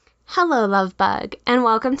Hello, love bug, and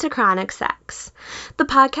welcome to Chronic Sex, the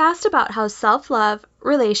podcast about how self-love,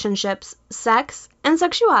 relationships, sex, and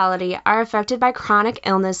sexuality are affected by chronic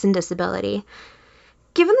illness and disability.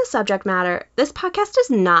 Given the subject matter, this podcast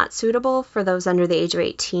is not suitable for those under the age of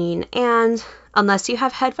 18, and unless you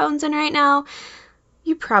have headphones in right now,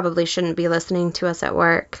 you probably shouldn't be listening to us at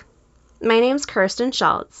work. My name's Kirsten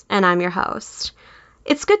Schultz, and I'm your host.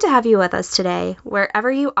 It's good to have you with us today, wherever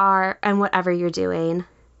you are and whatever you're doing.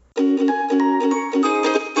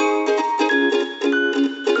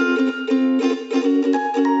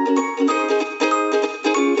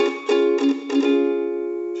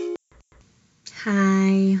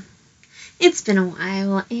 Hi. It's been a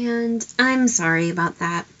while, and I'm sorry about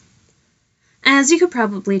that. As you could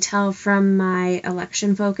probably tell from my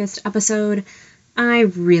election-focused episode, I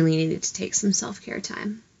really needed to take some self-care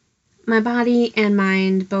time. My body and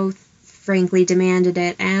mind both frankly demanded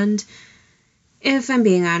it, and if I'm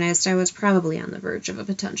being honest, I was probably on the verge of a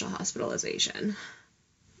potential hospitalization.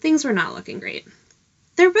 Things were not looking great.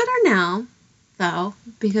 They're better now, though,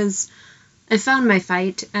 because I found my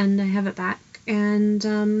fight and I have it back,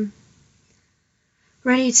 and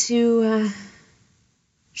ready to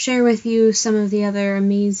share with you some of the other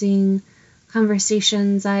amazing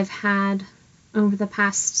conversations I've had over the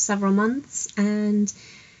past several months, and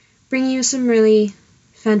bring you some really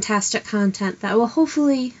fantastic content that will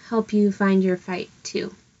hopefully help you find your fight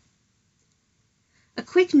too. A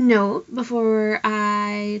quick note before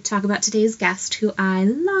I talk about today's guest, who I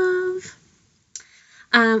love.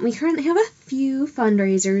 We currently have a few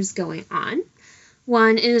fundraisers going on.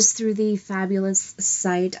 One is through the fabulous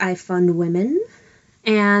site I Fund Women,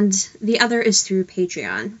 and the other is through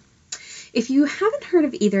Patreon. If you haven't heard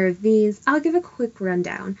of either of these, I'll give a quick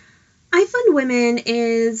rundown. I Fund Women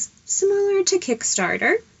is similar to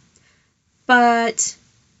Kickstarter, but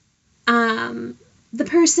the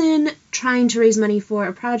person trying to raise money for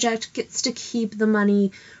a project gets to keep the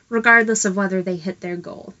money regardless of whether they hit their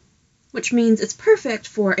goal, which means it's perfect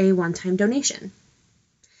for a one-time donation.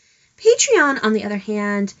 Patreon, on the other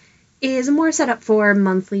hand, is more set up for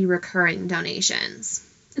monthly recurring donations.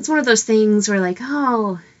 It's one of those things where, like,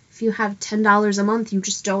 if you have $10 a month you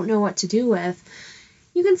just don't know what to do with,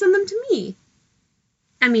 you can send them to me.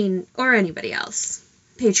 Or anybody else.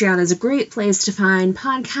 Patreon is a great place to find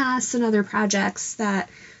podcasts and other projects that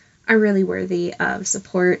are really worthy of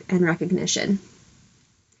support and recognition.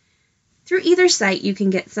 Through either site, you can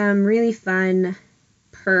get some really fun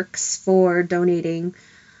perks for donating,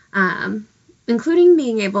 including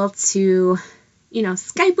being able to,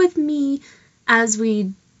 Skype with me as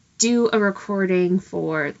we do a recording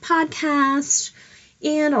for the podcast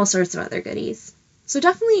and all sorts of other goodies. So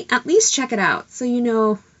definitely at least check it out so you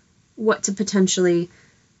know what to potentially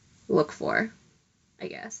look for, I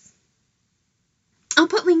guess. I'll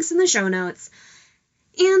put links in the show notes,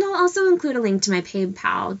 and I'll also include a link to my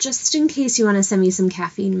PayPal, just in case you want to send me some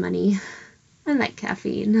caffeine money. I like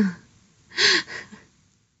caffeine.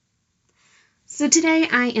 So today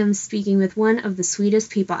I am speaking with one of the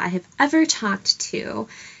sweetest people I have ever talked to,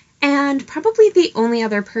 and probably the only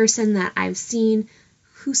other person that I've seen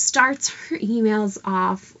who starts her emails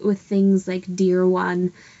off with things like Dear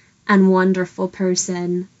One and Wonderful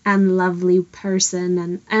Person and Lovely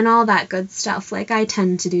Person and all that good stuff like I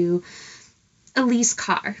tend to do. Elise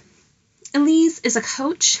Carr. Elise is a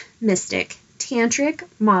coach, mystic, tantric,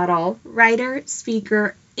 model, writer,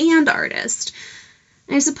 speaker, and artist.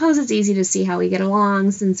 I suppose it's easy to see how we get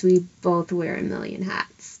along since we both wear a million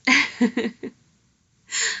hats.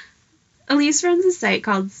 Elise runs a site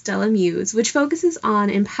called Stella Muse, which focuses on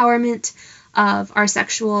empowerment of our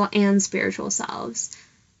sexual and spiritual selves.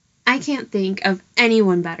 I can't think of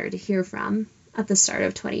anyone better to hear from at the start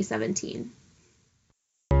of 2017.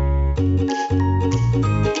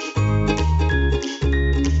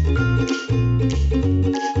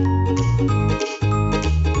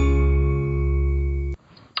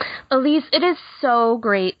 Elise, it is so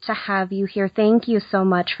great to have you here. Thank you so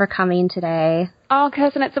much for coming today. Oh,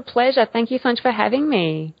 Kirsten, it's a pleasure. Thank you so much for having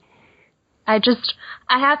me. I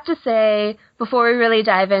have to say, before we really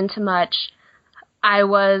dive into much, I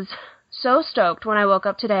was so stoked when I woke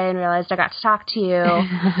up today and realized I got to talk to you.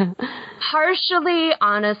 Partially,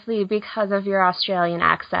 honestly, because of your Australian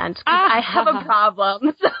accent. I have a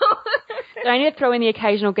problem. So. Do I need to throw in the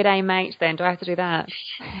occasional g'day mate then? Do I have to do that?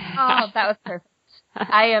 Oh, that was perfect.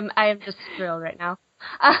 I am just thrilled right now.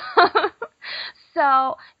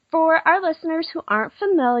 So For our listeners who aren't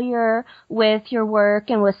familiar with your work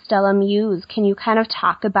and with Stella Muse, can you kind of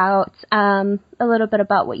talk about a little bit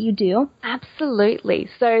about what you do? Absolutely.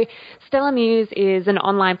 So Stella Muse is an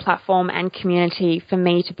online platform and community for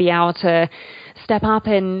me to be able to step up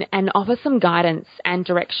and offer some guidance and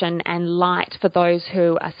direction and light for those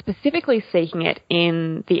who are specifically seeking it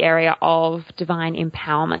in the area of divine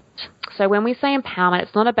empowerment. So when we say empowerment,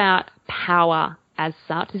 it's not about power as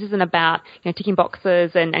such. This isn't about, ticking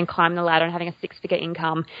boxes and climbing the ladder and having a six-figure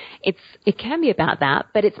income. It can be about that,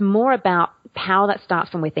 but it's more about power that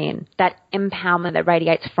starts from within, that empowerment that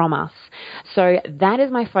radiates from us. So that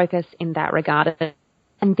is my focus in that regard.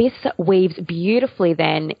 And this weaves beautifully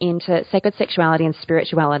then into sacred sexuality and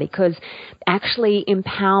spirituality, because actually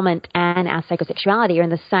empowerment and our sacred sexuality are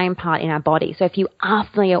in the same part in our body. So if you are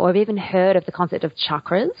familiar or have even heard of the concept of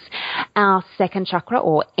chakras, our second chakra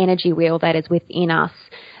or energy wheel that is within us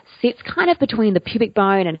sits kind of between the pubic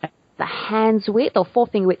bone and the hand's width or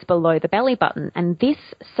forefinger width below the belly button. And this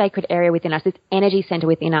sacred area within us, this energy center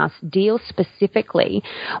within us, deals specifically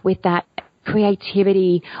with that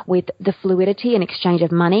creativity, with the fluidity and exchange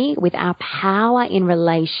of money, with our power in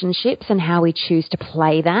relationships and how we choose to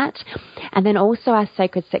play that, and then also our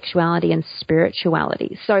sacred sexuality and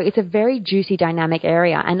spirituality. So it's a very juicy, dynamic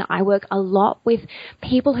area, and I work a lot with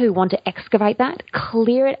people who want to excavate that,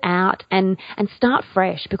 clear it out, and start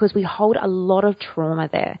fresh, because we hold a lot of trauma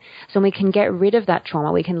there. So when we can get rid of that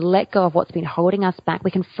trauma, we can let go of what's been holding us back, we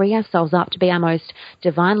can free ourselves up to be our most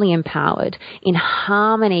divinely empowered, in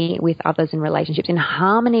harmony with others in relationships, in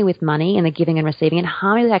harmony with money and the giving and receiving, in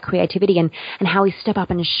harmony with our creativity and how we step up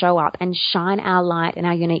and show up and shine our light and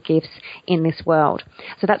our unique gifts in this world.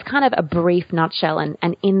 So that's kind of a brief nutshell,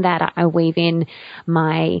 and in that I weave in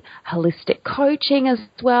my holistic coaching as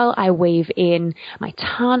well. I weave in my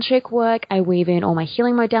tantric work. I weave in all my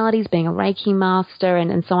healing modalities, being a Reiki master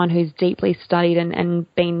and someone who's deeply studied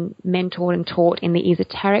and been mentored and taught in the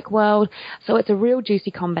esoteric world. So it's a real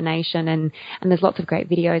juicy combination, and there's lots of great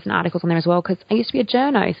videos and articles on there as well, because I used to be a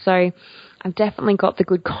journo, so I've definitely got the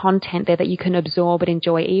good content there that you can absorb and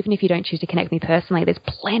enjoy, even if you don't choose to connect with me personally. There's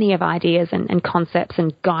plenty of ideas and concepts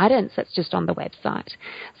and guidance that's just on the website.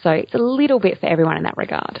 So it's a little bit for everyone in that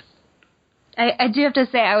regard. I do have to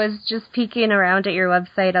say, I was just peeking around at your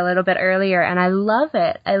website a little bit earlier, and I love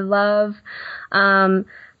it. I love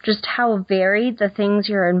just how varied the things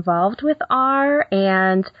you're involved with are,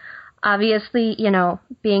 and obviously,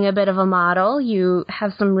 being a bit of a model, you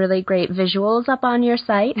have some really great visuals up on your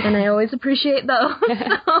site, and I always appreciate those.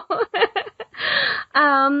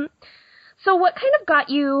 So what kind of got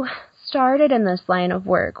you started in this line of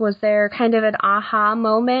work? Was there kind of an aha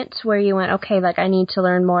moment where you went, okay, I need to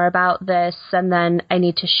learn more about this, and then I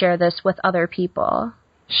need to share this with other people?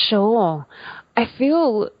 Sure. I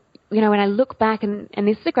feel, when I look back, and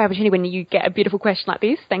this is a great opportunity when you get a beautiful question like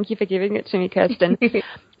this, thank you for giving it to me, Kirsten,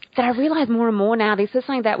 that I realize more and more now, this is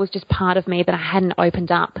something that was just part of me that I hadn't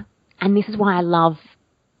opened up. And this is why I love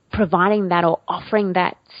providing that or offering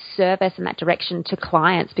that service and that direction to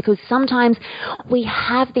clients, because sometimes we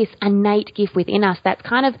have this innate gift within us that's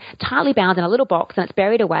kind of tightly bound in a little box and it's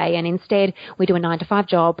buried away, and instead we do a 9-to-5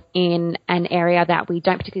 job in an area that we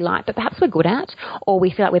don't particularly like, but perhaps we're good at, or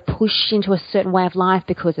we feel like we're pushed into a certain way of life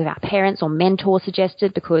because of our parents or mentors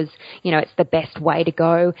suggested, because, it's the best way to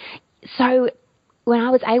go. So when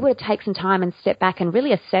I was able to take some time and step back and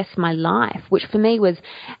really assess my life, which for me was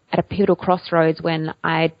at a pivotal crossroads when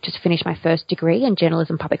I just finished my first degree in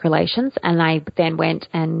journalism public relations, and I then went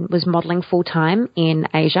and was modelling full-time in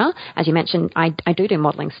Asia. As you mentioned, I do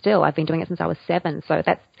modelling still. I've been doing it since I was 7, so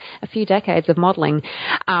that's a few decades of modelling.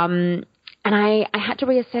 And I had to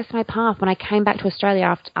reassess my path. When I came back to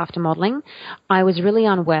Australia after modelling, I was really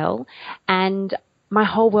unwell and my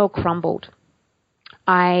whole world crumbled.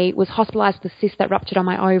 I was hospitalised with a cyst that ruptured on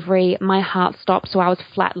my ovary. My heart stopped, so I was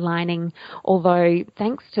flatlining. Although,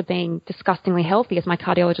 thanks to being disgustingly healthy, as my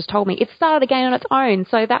cardiologist told me, it started again on its own.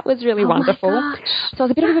 So that was really wonderful. My gosh. So it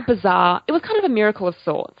was a bit of a bizarre, it was kind of a miracle of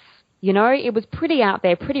sorts. It was pretty out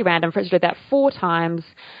there, pretty random for it to do that 4 times.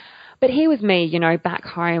 But here was me, back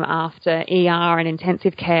home after ER and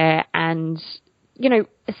intensive care, and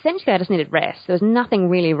essentially I just needed rest. There was nothing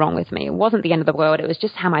really wrong with me. It wasn't the end of the world. It was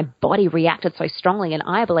just how my body reacted so strongly. And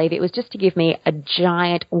I believe it was just to give me a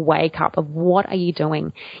giant wake up of, what are you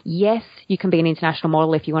doing? Yes, you can be an international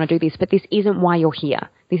model if you want to do this, but this isn't why you're here.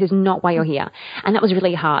 This is not why you're here. And that was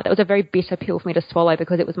really hard. That was a very bitter pill for me to swallow,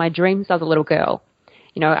 because it was my dream since I was a little girl.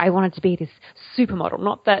 I wanted to be this supermodel.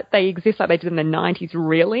 Not that they exist like they did in the 90s,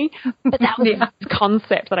 really, but that was the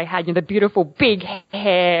concept that I had, the beautiful big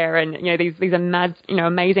hair and, these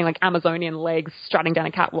amazing, like, Amazonian legs strutting down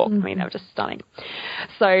a catwalk. I mean, they were just stunning.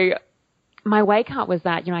 So my wake up was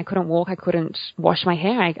that, I couldn't walk, I couldn't wash my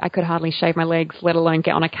hair, I could hardly shave my legs, let alone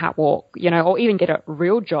get on a catwalk, or even get a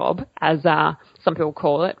real job, as some people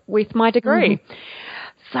call it, with my degree.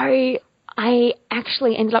 So I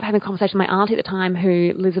actually ended up having a conversation with my auntie at the time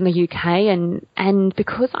who lives in the UK, and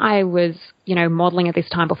because I was, modelling at this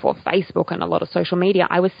time before Facebook and a lot of social media,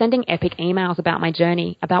 I was sending epic emails about my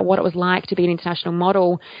journey, about what it was like to be an international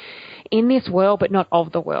model in this world but not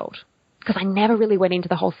of the world, because I never really went into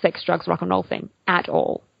the whole sex, drugs, rock and roll thing at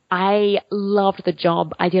all. I loved the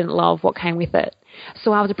job. I didn't love what came with it.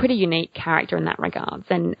 So I was a pretty unique character in that regards,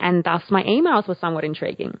 and thus my emails were somewhat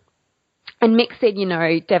intriguing. And mixed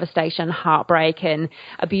in, devastation, heartbreak and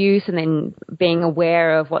abuse, and then being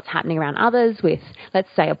aware of what's happening around others with, let's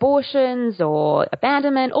say, abortions or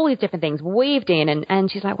abandonment, all these different things weaved in.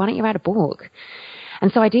 And she's like, why don't you write a book?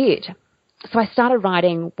 And so I did. So I started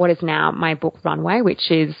writing what is now my book, Runway, which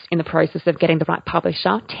is in the process of getting the right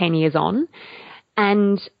publisher 10 years on.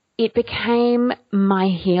 And it became my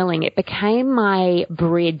healing. It became my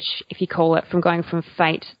bridge, if you call it, from going from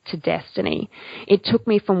fate to destiny. It took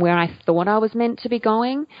me from where I thought I was meant to be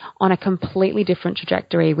going on a completely different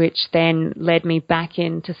trajectory, which then led me back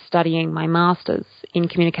into studying my master's in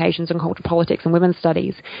communications and cultural politics and women's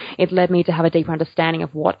studies. It led me to have a deeper understanding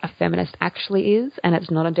of what a feminist actually is, and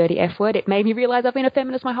it's not a dirty F word. It made me realize I've been a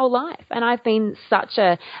feminist my whole life, and I've been such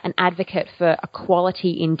an advocate for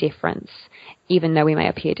equality in difference. Even though we may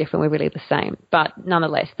appear different, we're really the same. But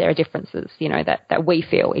nonetheless, there are differences, that we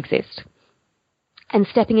feel exist. And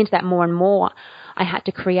stepping into that more and more, I had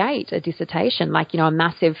to create a dissertation, like, a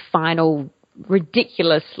massive final,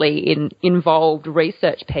 ridiculously involved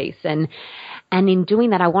research piece. And in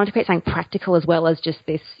doing that, I wanted to create something practical as well as just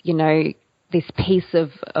this, this piece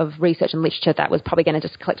of research and literature that was probably going to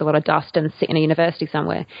just collect a lot of dust and sit in a university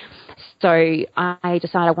somewhere. So I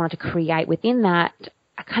decided I wanted to create within that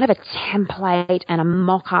a kind of a template and a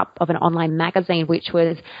mock-up of an online magazine, which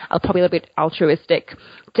was probably a little bit altruistic,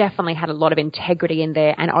 definitely had a lot of integrity in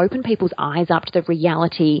there, and opened people's eyes up to the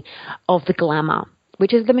reality of the glamour,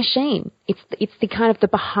 which is the machine. It's the kind of the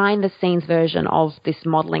behind-the-scenes version of this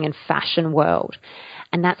modelling and fashion world.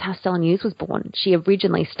 And that's how Stellar Muse was born. She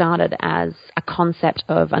originally started as a concept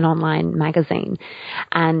of an online magazine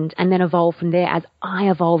and then evolved from there as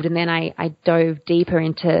I evolved. And then I dove deeper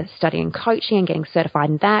into studying coaching and getting certified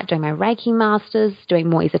in that, doing my Reiki masters, doing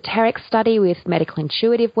more esoteric study with medical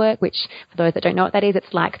intuitive work, which for those that don't know what that is,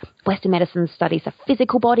 it's like Western medicine studies the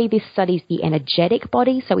physical body. This studies the energetic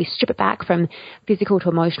body. So we strip it back from physical to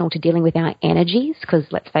emotional to dealing with our energies, because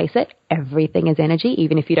let's face it, everything is energy,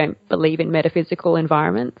 even if you don't believe in metaphysical environments.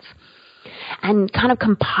 And kind of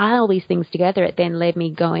compile these things together, it then led me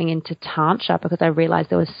going into Tantra, because I realized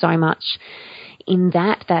there was so much in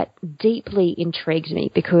that deeply intrigued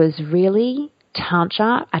me, because really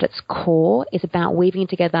Tantra at its core is about weaving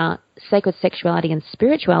together sacred sexuality and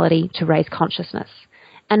spirituality to raise consciousness.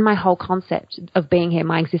 And my whole concept of being here,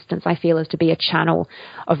 my existence, I feel, is to be a channel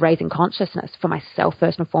of raising consciousness for myself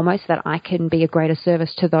first and foremost, so that I can be a greater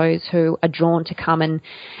service to those who are drawn to come and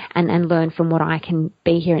learn from what I can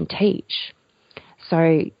be here and teach. So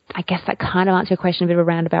I guess that kind of answers your question in a bit of a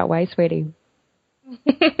roundabout way, sweetie.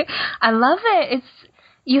 I love it.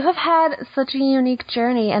 You have had such a unique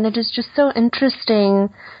journey, and it is just so interesting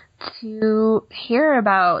to hear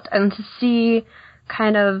about and to see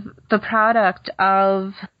kind of the product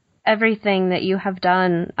of everything that you have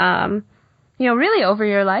done, really over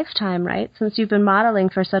your lifetime, right? Since you've been modeling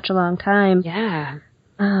for such a long time. Yeah.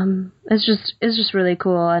 It's just really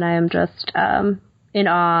cool, and I am just in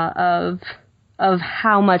awe of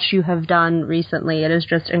how much you have done recently. It is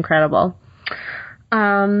just incredible.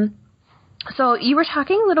 So you were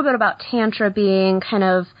talking a little bit about Tantra being kind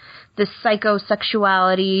of this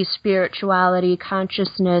psychosexuality, spirituality,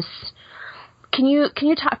 consciousness. Can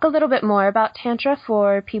you talk a little bit more about Tantra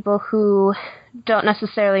for people who don't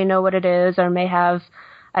necessarily know what it is or may have,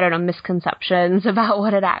 misconceptions about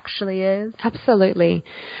what it actually is? Absolutely.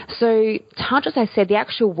 So Tantra, as I said, the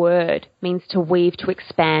actual word means to weave, to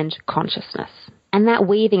expand consciousness. And that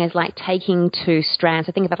weaving is like taking two strands.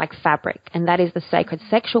 So think about like fabric, and that is the sacred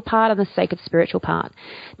sexual part and the sacred spiritual part.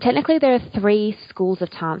 Technically, there are 3 schools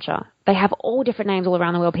of Tantra. They have all different names all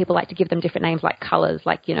around the world. People like to give them different names like colors,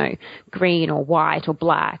 like, green or white or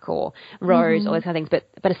black or rose, all those kind of things.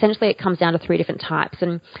 But essentially it comes down to 3 different types.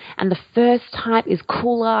 And the first type is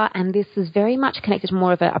cooler, and this is very much connected to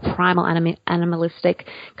more of a primal animalistic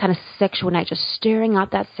kind of sexual nature, stirring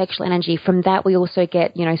up that sexual energy. From that we also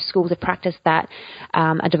get, schools of practice that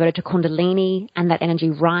are devoted to Kundalini and that energy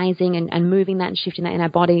rising and moving that and shifting that in our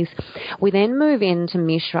bodies. We then move into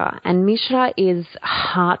Mishra, and Mishra is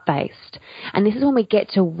heart-based. And this is when we get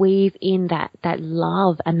to weave in that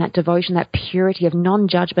love and that devotion, that purity of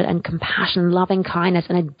non-judgment and compassion, loving kindness,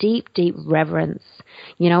 and a deep, deep reverence.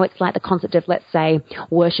 It's like the concept of, let's say,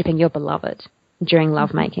 worshipping your beloved during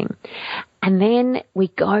lovemaking. And then we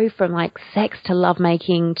go from like sex to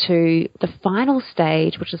lovemaking to the final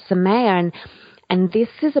stage, which is Samaya, and this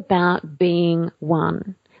is about being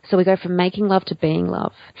one. So we go from making love to being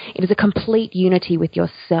love. It is a complete unity with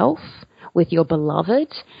yourself, with your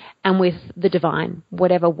beloved, and with the divine,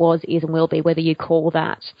 whatever was, is, and will be, whether you call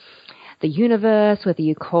that the universe, whether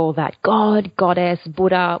you call that God, goddess,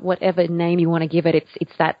 Buddha, whatever name you want to give it,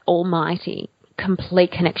 it's that almighty,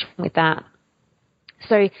 complete connection with that.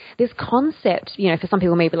 So this concept, for some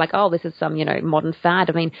people may be like, oh, this is some, modern fad.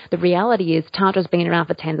 I mean, the reality is Tantra's been around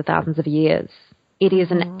for tens of thousands of years. It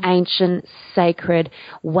is an ancient, sacred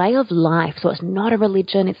way of life. So it's not a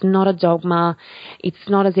religion. It's not a dogma. It's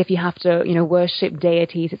not as if you have to, worship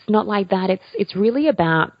deities. It's not like that. It's really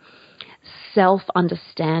about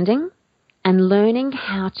self-understanding and learning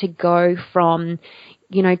how to go from,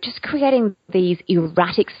 just creating these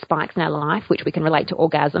erratic spikes in our life, which we can relate to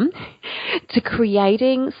orgasm, to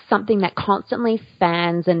creating something that constantly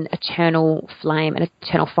fans an eternal flame, an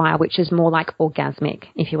eternal fire, which is more like orgasmic,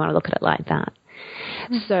 if you want to look at it like that.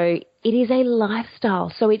 So it is a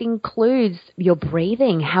lifestyle. So it includes your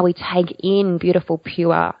breathing, how we take in beautiful,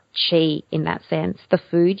 pure chi in that sense, the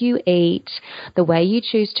food you eat, the way you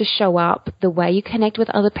choose to show up, the way you connect with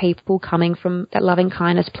other people coming from that loving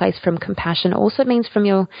kindness place, from compassion, also means from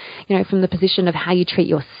your, from the position of how you treat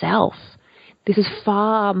yourself. This is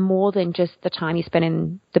far more than just the time you spend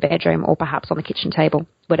in the bedroom or perhaps on the kitchen table,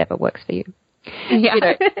 whatever works for you. Yeah.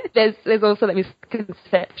 There's also that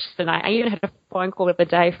misconception. I even had a phone call the other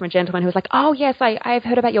day from a gentleman who was like, oh, yes, I've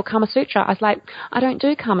heard about your Kama Sutra. I was like, I don't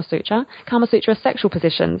do Kama Sutra. Kama Sutra are sexual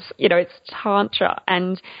positions. It's Tantra.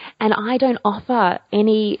 And I don't offer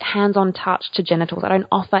any hands-on touch to genitals. I don't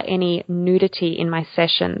offer any nudity in my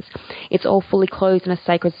sessions. It's all fully closed in a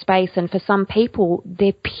sacred space. And for some people,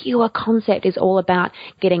 their pure concept is all about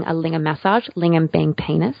getting a lingam massage, lingam being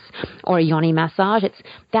penis, or a yoni massage.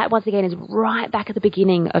 That, once again, is right back at the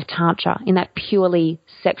beginning of Tantra, in that purely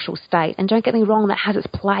sexual state. And don't get me wrong, that has its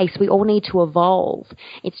place. We all need to evolve.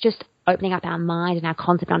 It's just opening up our mind and our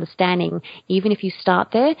concept understanding. Even if you start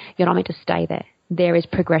there, you're not meant to stay there. There is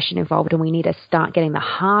progression involved, and we need to start getting the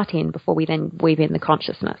heart in before we then weave in the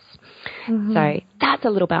consciousness. So that's a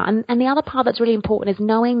little bit. And the other part that's really important is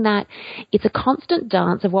knowing that it's a constant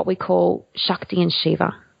dance of what we call Shakti and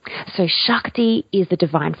Shiva. So Shakti is the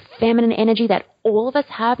divine feminine energy that all of us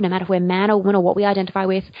have, no matter if we're man or woman or what we identify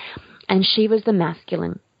with. And Shiva is the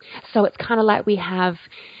masculine. So it's kind of like we have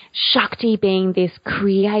Shakti being this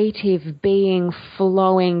creative being,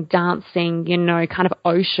 flowing, dancing, kind of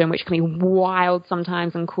ocean, which can be wild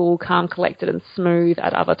sometimes and cool, calm, collected and smooth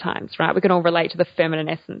at other times, right? We can all relate to the feminine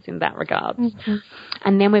essence in that regard.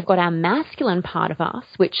 And then we've got our masculine part of us,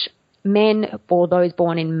 which men or those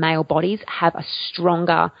born in male bodies have a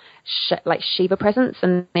stronger Shiva presence,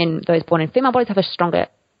 and then those born in female bodies have a stronger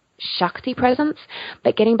Shakti presence.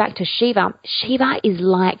 But getting back to Shiva, Shiva is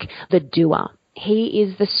like the doer. He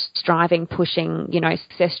is the striving, pushing,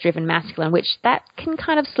 success-driven masculine, which that can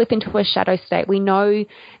kind of slip into a shadow state. We know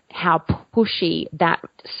how pushy that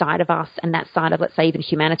side of us and that side of, let's say, even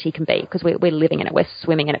humanity can be, because we're living in it. We're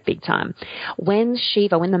swimming in it big time. When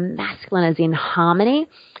Shiva, when the masculine is in harmony,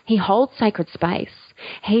 he holds sacred space.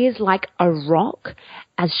 He is like a rock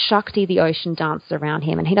as Shakti, the ocean, dances around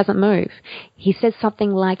him, and he doesn't move. He says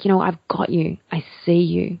something like, I've got you, I see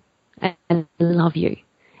you, and I love you.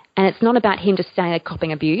 And it's not about him just standing there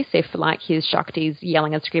copping abuse if, like, his Shakti's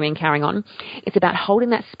yelling and screaming and carrying on. It's about holding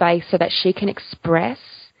that space so that she can express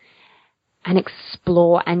and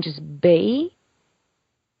explore and just be,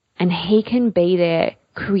 and he can be there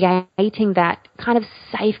creating that kind of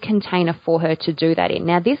safe container for her to do that in.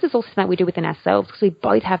 Now, this is also something we do within ourselves, because we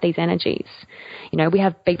both have these energies. We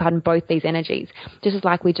have, both these energies, just as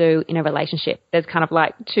like we do in a relationship. There's kind of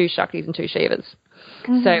like 2 Shaktis and 2 Shivas.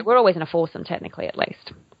 So we're always in a foursome, technically, at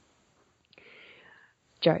least.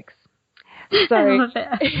 Jokes. So,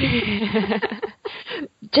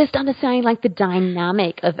 just understanding like the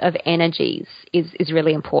dynamic of energies is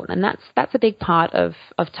really important. And that's a big part of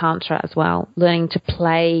Tantra as well, learning to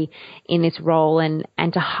play in this role and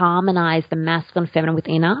to harmonize the masculine and feminine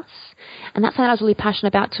within us. And that's something I was really passionate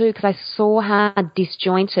about too, because I saw how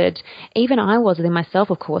disjointed even I was within myself,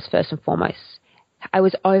 of course, first and foremost. I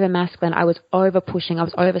was over masculine, I was over pushing, I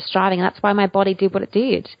was over striving, and that's why my body did what it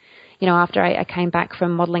did. You know, after I came back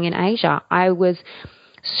from modeling in Asia, I was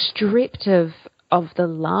stripped of the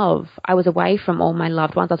love. I was away from all my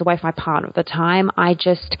loved ones. I was away from my partner at the time. I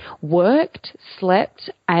just worked, slept,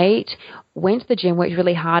 ate, went to the gym, worked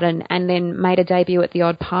really hard, and then made a debut at the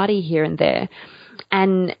odd party here and there.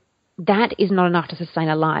 And that is not enough to sustain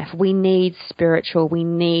a life. We need spiritual, we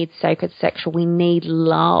need sacred sexual, we need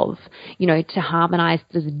love, you know, to harmonize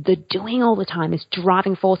the doing all the time, this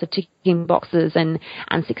driving force of ticking boxes and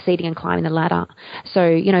succeeding and climbing the ladder. So,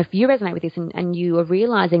 you know, if you resonate with this and you are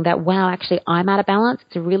realizing that, wow, actually I'm out of balance,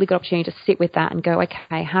 it's a really good opportunity to sit with that and go,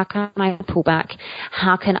 okay, how can I pull back?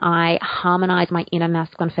 How can I harmonize my inner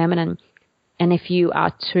masculine feminine? And if you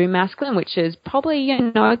are too masculine, which is probably,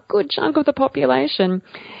 you know, a good chunk of the population,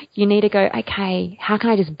 you need to go, okay, how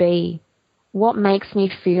can I just be? What makes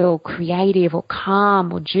me feel creative or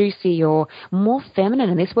calm or juicy or more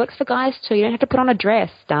feminine? And this works for guys too. You don't have to put on a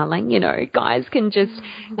dress, darling. You know, guys can just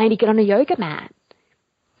maybe get on a yoga mat,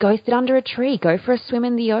 go sit under a tree, go for a swim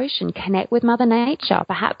in the ocean, connect with Mother Nature.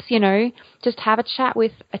 Perhaps, you know, just have a chat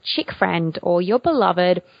with a chick friend or your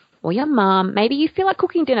beloved or your mum. Maybe you feel like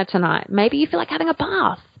cooking dinner tonight. Maybe you feel like having a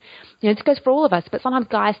bath. You know, this goes for all of us, but sometimes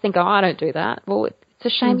guys think, oh, I don't do that. Well, it's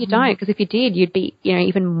a shame you don't, because if you did, you'd be, you know,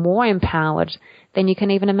 even more empowered than you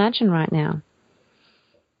can even imagine right now.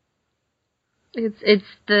 It's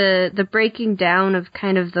the breaking down of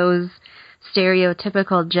kind of those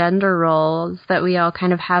stereotypical gender roles that we all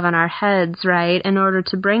kind of have in our heads, right, in order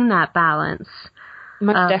to bring that balance of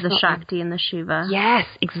the Shakti and the Shiva. Yes,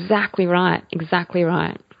 exactly right. Exactly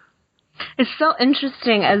right. It's so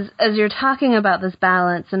interesting as you're talking about this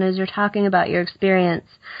balance and as you're talking about your experience.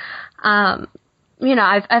 You know,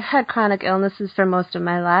 I've had chronic illnesses for most of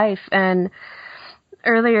my life, and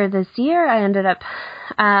earlier this year I ended up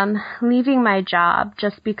leaving my job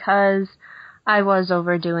just because I was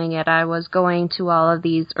overdoing it. I was going to all of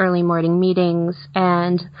these early morning meetings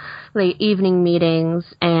and late evening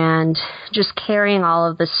meetings and just carrying all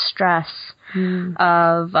of the stress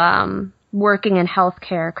of working in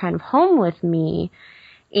healthcare kind of home with me.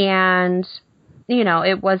 And, you know,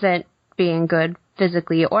 it wasn't being good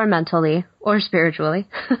physically or mentally or spiritually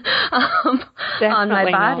on my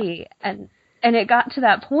body. And it got to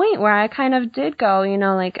that point where I kind of did go, you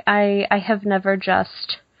know, like I have never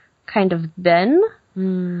just kind of been.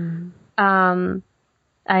 I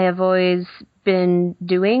have always been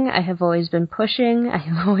doing, I have always been pushing, I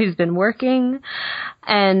have always been working,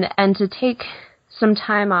 and to take some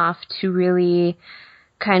time off to really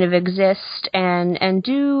kind of exist and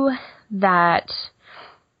do that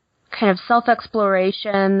kind of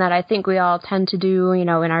self-exploration that I think we all tend to do, you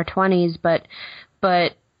know, in our 20s, but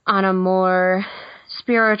on a more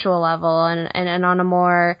spiritual level and on a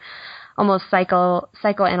more almost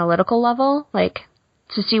psychoanalytical level, like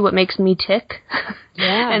to see what makes me tick.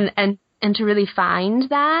 Yeah. and to really find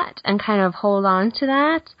that and kind of hold on to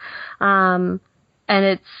that. And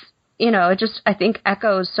it's, you know, it just, I think,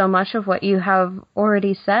 echoes so much of what you have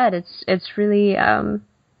already said. It's really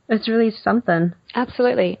something.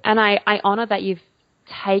 Absolutely. And I honor that you've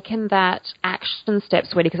taken that action step,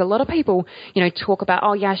 sweetie, because a lot of people, you know, talk about,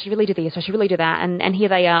 oh yeah, I should really do this, I should really do that, and here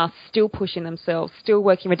they are still pushing themselves, still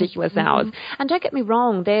working ridiculous hours. And don't get me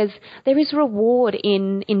wrong, there is reward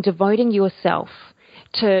in devoting yourself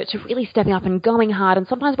to really stepping up and going hard. And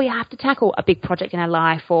sometimes we have to tackle a big project in our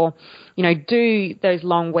life or, you know, do those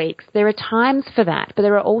long weeks. There are times for that, but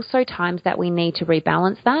there are also times that we need to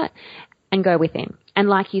rebalance that and go within. And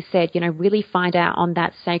like you said, you know, really find out on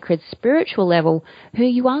that sacred spiritual level who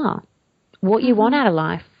you are, what you want out of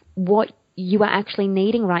life, what you are actually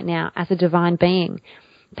needing right now as a divine being.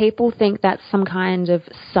 People think that's some kind of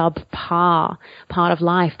subpar part of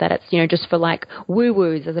life, that it's, you know, just for like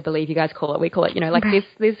woo-woos, as I believe you guys call it. We call it, you know, like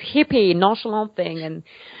this hippie, nonchalant thing,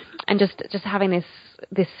 and just having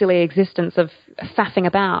this silly existence of faffing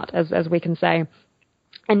about, as we can say,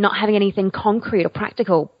 and not having anything concrete or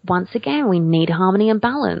practical. Once again, we need harmony and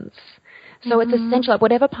balance. So it's essential, like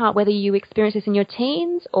whatever part, whether you experience this in your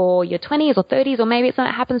teens or your 20s or 30s, or maybe it's not,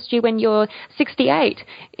 it happens to you when you're 68.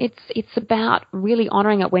 It's about really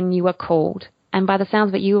honoring it when you are called. And by the sounds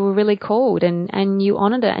of it, you were really called and you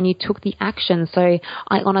honored it and you took the action. So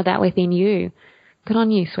I honor that within you. Good on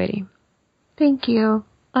you, sweetie. Thank you.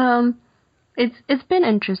 It's been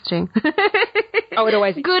interesting. Oh, it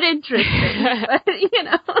always good interesting.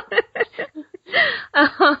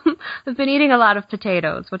 I've been eating a lot of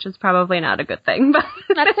potatoes, which is probably not a good thing. But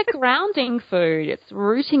that's a grounding food. It's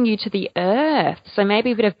rooting you to the earth. So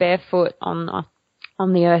maybe a bit of barefoot on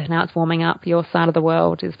the earth now it's warming up your side of the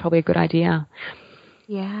world is probably a good idea.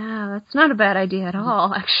 Yeah, that's not a bad idea at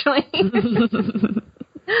all, actually.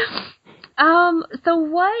 So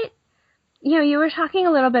what, you were talking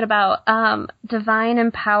a little bit about divine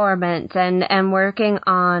empowerment and working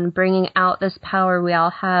on bringing out this power we all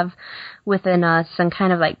have within us and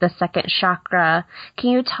kind of like the second chakra. Can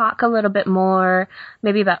you talk a little bit more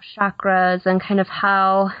maybe about chakras and kind of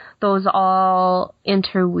how those all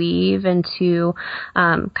interweave into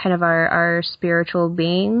kind of our spiritual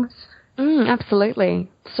beings?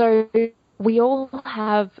 Absolutely. So we all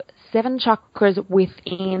have 7 chakras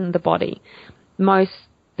within the body. Most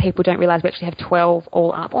people don't realize we actually have 12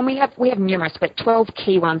 all up. Well, we have numerous, but 12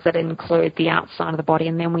 key ones that include the outside of the body,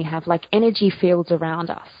 and then we have like energy fields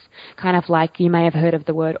around us, kind of like you may have heard of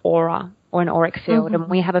the word aura or an auric field, and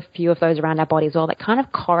we have a few of those around our body as well that kind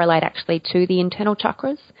of correlate actually to the internal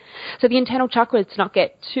chakras. So the internal chakras, to not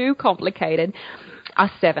get too complicated, are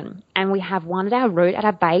 7, and we have one at our root, at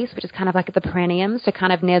our base, which is kind of like at the perineum, so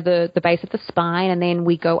kind of near the base of the spine, and then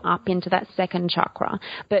we go up into that second chakra.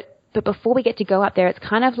 But before we get to go up there, it's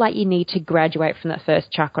kind of like you need to graduate from that first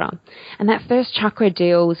chakra. And that first chakra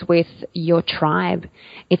deals with your tribe.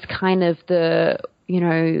 It's kind of the,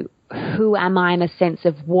 who am I in a sense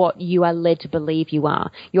of what you are led to believe you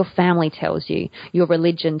are. Your family tells you, your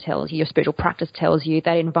religion tells you, your spiritual practice tells you,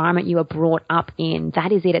 that environment you are brought up in,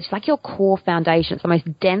 that is it. It's like your core foundation. It's the most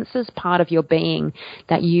densest part of your being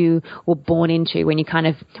that you were born into when you kind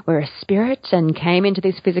of were a spirit and came into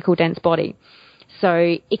this physical dense body.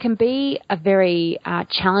 So it can be a very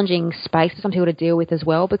challenging space for some people to deal with as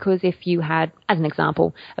well, because if you had, as an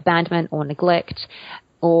example, abandonment or neglect,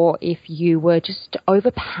 or if you were just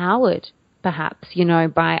overpowered, perhaps,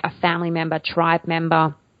 by a family member, tribe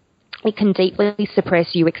member, it can deeply suppress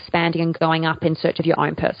you expanding and going up in search of your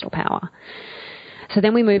own personal power. So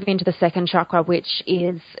then we move into the second chakra, which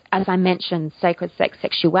is, as I mentioned, sacred sex,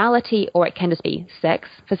 sexuality, or it can just be sex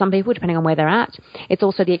for some people, depending on where they're at. It's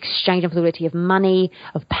also the exchange and fluidity of money,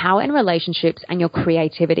 of power in relationships, and your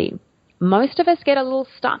creativity. Most of us get a little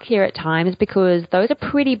stuck here at times because those are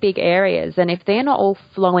pretty big areas, and if they're not all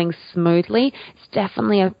flowing smoothly, it's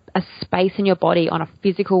definitely a space in your body on a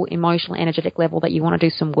physical, emotional, energetic level that you want to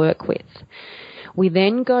do some work with. We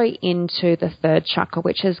then go into the third chakra,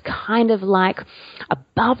 which is kind of like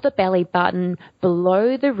above the belly button,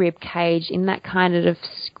 below the rib cage, in that kind of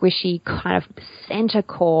squishy kind of center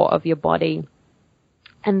core of your body.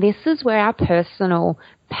 And this is where our personal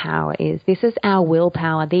power is. This is our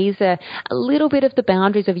willpower. These are a little bit of the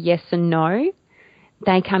boundaries of yes and no.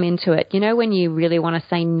 They come into it. When you really want to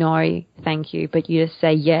say no, thank you, but you just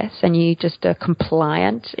say yes and you just are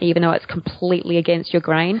compliant, even though it's completely against your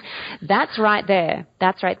grain. That's right there.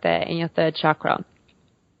 That's right there in your third chakra.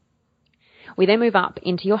 We then move up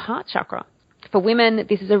into your heart chakra. For women,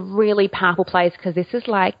 this is a really powerful place because this is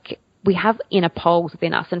like we have inner poles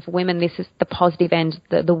within us. And for women, this is the positive end,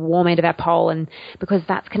 the warm end of our pole, and because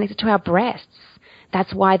that's connected to our breasts.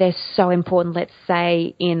 That's why they're so important, let's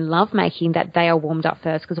say, in lovemaking, that they are warmed up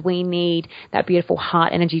first, because we need that beautiful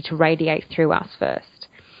heart energy to radiate through us first.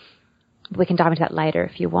 We can dive into that later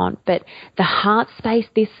if you want. But the heart space,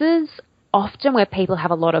 this is often where people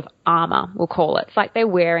have a lot of armor, we'll call it. It's like they're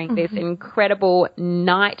wearing this incredible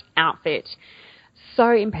night outfit, so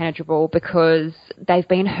impenetrable because they've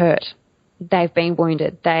been hurt. They've been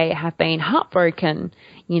wounded. They have been heartbroken,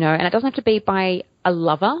 and it doesn't have to be by a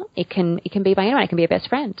lover. It can be by anyone. It can be a best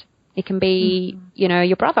friend. It can be,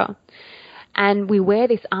 your brother. And we wear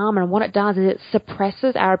this armor, and what it does is it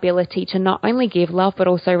suppresses our ability to not only give love, but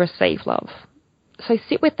also receive love. So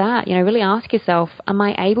sit with that, really ask yourself, am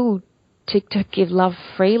I able to give love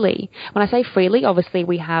freely? When I say freely, obviously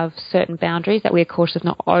we have certain boundaries that we're cautious of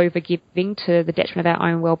not over-giving to the detriment of our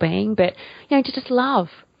own well-being, but, to just love.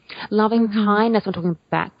 Loving kindness, I'm talking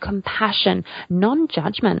about compassion,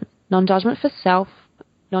 non-judgment for self,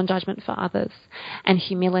 non-judgment for others, and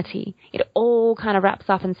humility. It all kind of wraps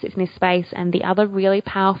up and sits in this space. And the other really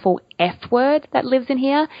powerful F word that lives in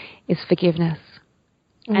here is forgiveness.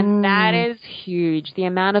 And that is huge. The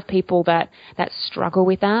amount of people that struggle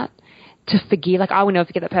with that, to forgive, like, I will never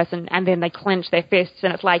forget that person, and then they clench their fists,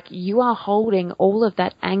 and it's like you are holding all of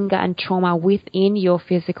that anger and trauma within your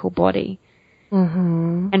physical body.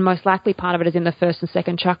 And most likely part of it is in the first and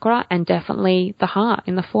second chakra, and definitely the heart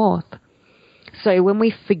in the fourth. So when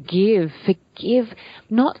we forgive,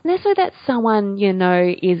 not necessarily that someone,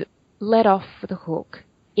 is let off the hook.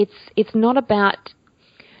 It's not about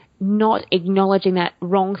not acknowledging that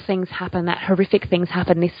wrong things happen, that horrific things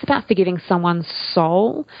happen. This is about forgiving someone's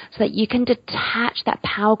soul so that you can detach that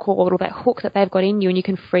power cord or that hook that they've got in you and you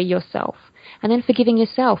can free yourself. And then forgiving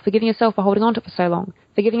yourself for holding on to it for so long,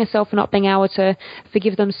 forgiving yourself for not being able to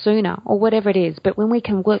forgive them sooner or whatever it is. But when we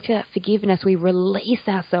can work through that forgiveness, we release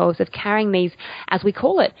ourselves of carrying these, as we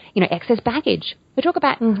call it, excess baggage. We talk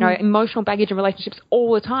about, emotional baggage in relationships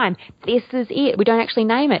all the time. This is it. We don't actually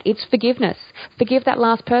name it. It's forgiveness. Forgive that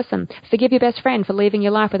last person. Forgive your best friend for leaving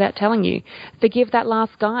your life without telling you. Forgive that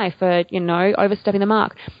last guy for, overstepping the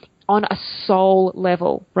mark. On a soul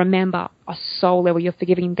level, remember, a soul level, you're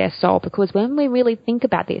forgiving their soul. Because when we really think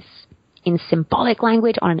about this in symbolic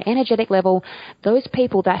language, on an energetic level, those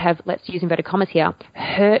people that have, let's use inverted commas here,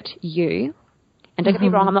 hurt you, and don't get me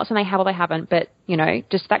wrong, I'm not saying they have or they haven't, but,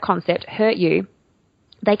 just that concept, hurt you,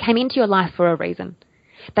 they came into your life for a reason.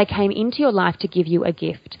 They came into your life to give you a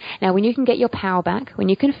gift. Now, when you can get your power back, when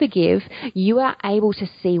you can forgive, you are able to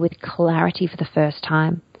see with clarity for the first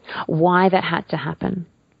time why that had to happen.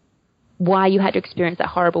 Why you had to experience that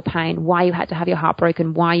horrible pain, why you had to have your heart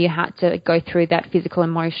broken, why you had to go through that physical,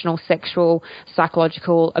 emotional, sexual,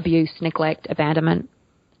 psychological abuse, neglect, abandonment.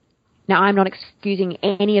 Now, I'm not excusing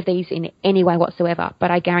any of these in any way whatsoever,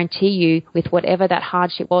 but I guarantee you with whatever that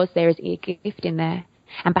hardship was, there is a gift in there.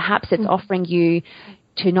 And perhaps it's offering you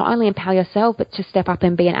to not only empower yourself, but to step up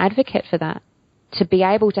and be an advocate for that, to be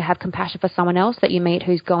able to have compassion for someone else that you meet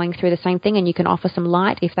who's going through the same thing, and you can offer some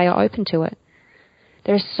light if they are open to it.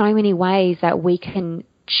 There are so many ways that we can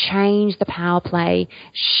change the power play,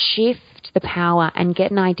 shift the power, and get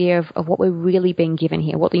an idea of what we're really being given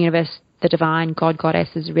here, what the universe, the divine, God, Goddess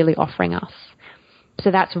is really offering us. So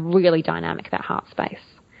that's really dynamic, that heart space.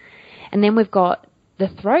 And then we've got the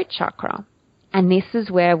throat chakra, and this is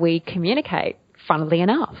where we communicate, funnily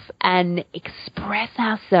enough, and express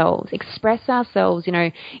ourselves,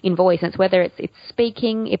 in voice. And it's whether it's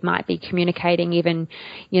speaking, it might be communicating even,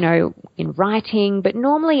 in writing, but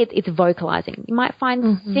normally it's vocalizing. You might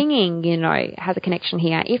find singing, has a connection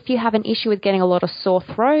here. If you have an issue with getting a lot of sore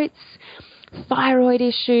throats, thyroid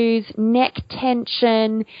issues, neck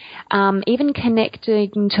tension, even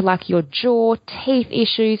connecting to like your jaw, teeth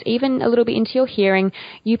issues, even a little bit into your hearing,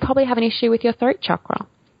 you probably have an issue with your throat chakra.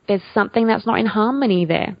 There's something that's not in harmony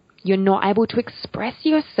there. You're not able to express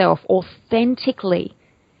yourself authentically,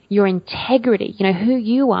 your integrity, who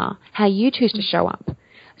you are, how you choose to show up.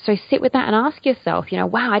 So sit with that and ask yourself,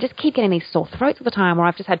 wow, I just keep getting these sore throats all the time, or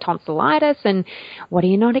I've just had tonsillitis, and what are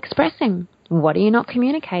you not expressing? What are you not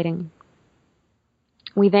communicating?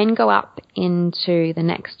 We then go up into the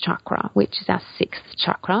next chakra, which is our sixth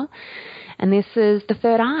chakra, and this is the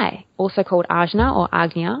third eye, also called Ajna or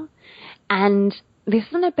Agnya, and this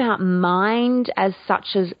isn't about mind as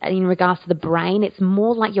such as in regards to the brain. It's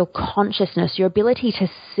more like your consciousness, your ability to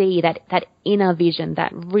see that inner vision,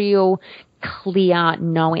 that real clear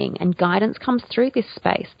knowing. And guidance comes through this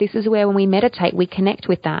space. This is where when we meditate, we connect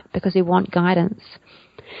with that because we want guidance.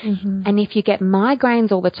 And if you get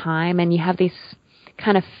migraines all the time and you have this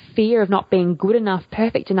kind of fear of not being good enough,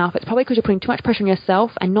 perfect enough, it's probably because you're putting too much pressure on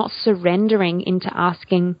yourself and not surrendering into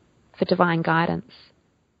asking for divine guidance.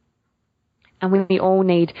 And we all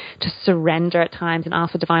need to surrender at times and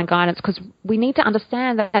ask for divine guidance, because we need to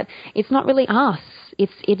understand that it's not really us.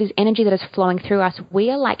 It is energy that is flowing through us.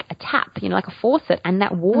 We are like a tap, like a faucet, and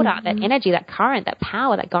that water, that energy, that current, that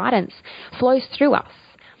power, that guidance flows through us.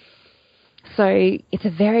 So it's a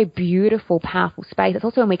very beautiful, powerful space. It's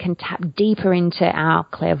also when we can tap deeper into our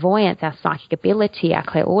clairvoyance, our psychic ability, our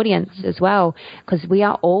clairaudience as well, because we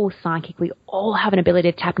are all psychic. We all have an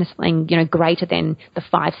ability to tap into something, greater than the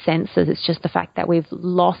five senses. It's just the fact that we've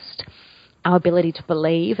lost our ability to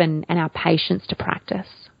believe and our patience to practice.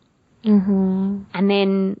 And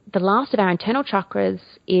then the last of our internal chakras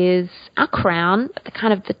is our crown, the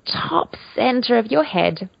kind of the top center of your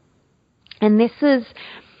head. And this is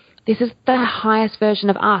the highest version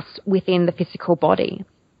of us within the physical body.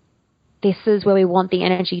 This is where we want the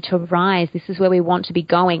energy to rise. This is where we want to be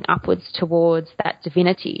going upwards towards that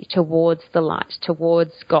divinity, towards the light,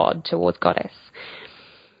 towards God, towards Goddess.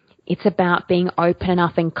 It's about being open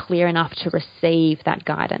enough and clear enough to receive that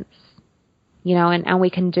guidance. And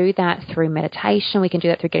we can do that through meditation. We can do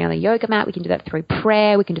that through getting on the yoga mat. We can do that through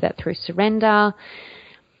prayer. We can do that through surrender.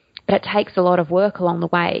 But it takes a lot of work along the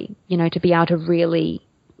way, to be able to really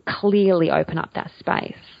clearly open up that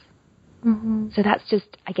space. So that's just,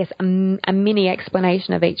 I guess, a mini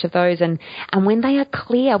explanation of each of those. And when they are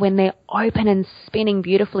clear, when they're open and spinning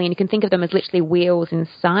beautifully, and you can think of them as literally wheels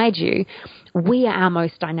inside you, we are our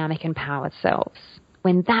most dynamic and powered selves.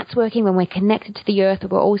 when that's working, when we're connected to the earth,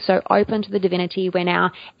 we're also open to the divinity, when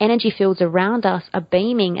our energy fields around us are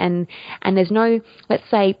beaming and there's no, let's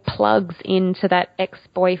say, plugs into that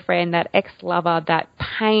ex-boyfriend, that ex-lover, that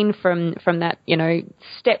pain from that,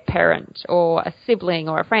 step-parent or a sibling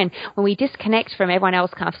or a friend, when we disconnect from everyone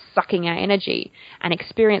else kind of sucking our energy and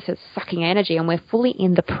experiences sucking our energy and we're fully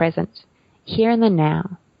in the present, here and the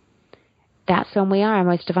now, that's when we are our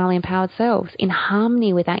most divinely empowered selves, in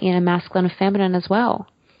harmony with our inner masculine and feminine as well.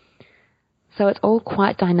 So it's all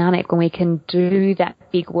quite dynamic when we can do that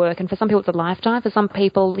big work. And for some people, it's a lifetime. For some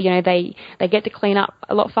people, they get to clean up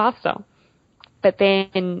a lot faster. But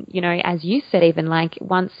then, as you said, even like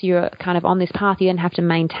once you're kind of on this path, you don't have to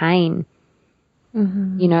maintain.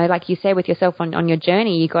 Mm-hmm. Like you said with yourself on your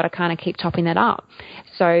journey, you got to kind of keep topping that up.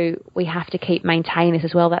 So we have to keep maintaining this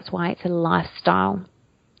as well. That's why it's a lifestyle.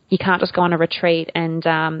 You can't just go on a retreat and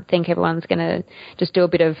think everyone's going to just do a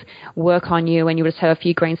bit of work on you and you just have a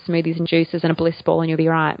few green smoothies and juices and a bliss ball and you'll be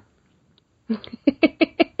right. I'm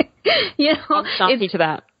shunty to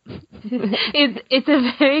that. It's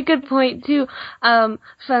a very good point too.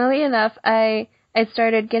 Funnily enough, I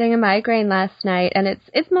started getting a migraine last night, and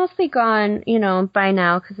it's mostly gone, by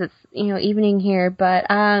now because it's evening here. But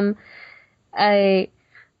as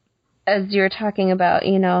you were talking about,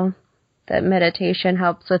 that meditation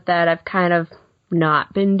helps with that. I've kind of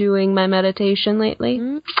not been doing my meditation lately.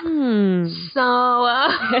 Mm-hmm.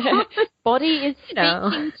 So, body is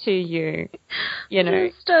speaking to you,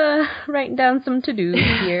 Just writing down some to-dos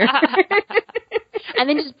here. And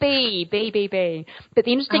then just be. But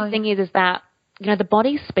the interesting thing is that, the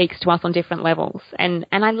body speaks to us on different levels. And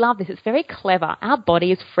I love this. It's very clever. Our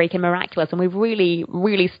body is freaking miraculous, and we really,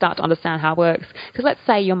 really start to understand how it works. Because let's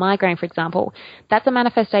say your migraine, for example, that's a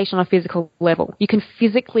manifestation on a physical level. You can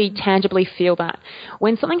physically, tangibly feel that.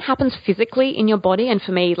 When something happens physically in your body, and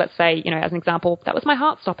for me, let's say, as an example, that was my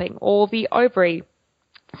heart stopping, or the ovary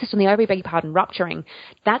rupturing.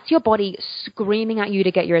 That's your body screaming at you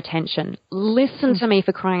to get your attention. Listen to me,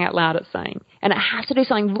 for crying out loud, it's saying. And it has to do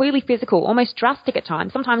something really physical, almost drastic at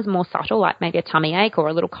times, sometimes more subtle, like maybe a tummy ache or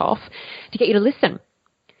a little cough, to get you to listen.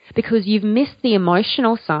 Because you've missed the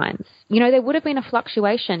emotional signs. There would have been a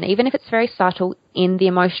fluctuation, even if it's very subtle, in the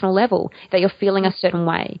emotional level, that you're feeling a certain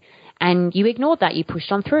way. And you ignored that. You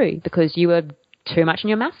pushed on through because you were too much in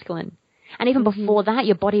your masculine. And even before that,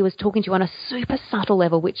 your body was talking to you on a super subtle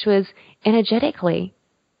level, which was energetically,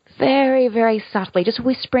 very, very subtly, just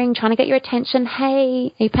whispering, trying to get your attention.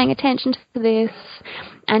 Hey, are you paying attention to this?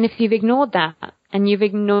 And if you've ignored that, and you've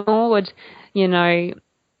ignored, the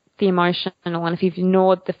emotional, and if you've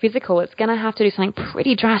ignored the physical, it's going to have to do something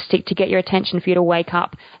pretty drastic to get your attention for you to wake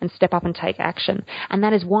up and step up and take action. And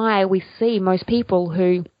that is why we see most people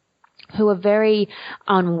who are very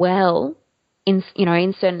unwell in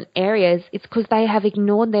certain areas, it's because they have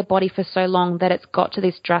ignored their body for so long that it's got to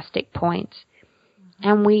this drastic point. Mm-hmm.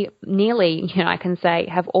 And we nearly, I can say,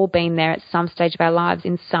 have all been there at some stage of our lives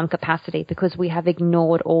in some capacity, because we have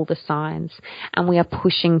ignored all the signs and we are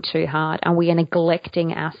pushing too hard and we are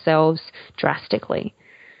neglecting ourselves drastically.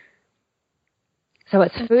 So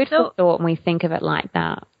it's food for thought when we think of it like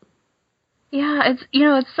that. Yeah,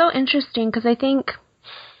 it's so interesting because I think,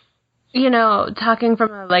 talking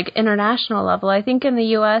from a international level, I think in the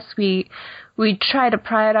U.S. we try to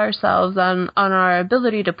pride ourselves on our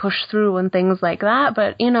ability to push through and things like that.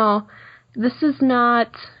 But this is not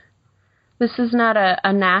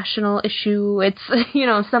a national issue. It's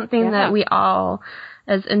something that we all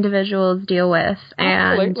as individuals deal with.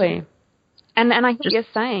 Absolutely. And I think you're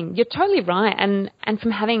saying, you're totally right. And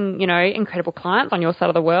from having, incredible clients on your side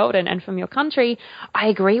of the world and from your country, I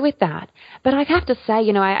agree with that. But I have to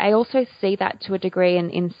say, I also see that to a degree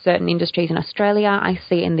in certain industries in Australia. I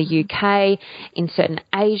see it in the UK, in certain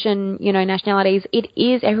Asian, nationalities. It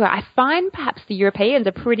is everywhere. I find perhaps the Europeans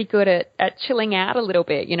are pretty good at chilling out a little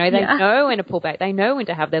bit. They know when to pull back. They know when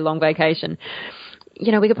to have their long vacation.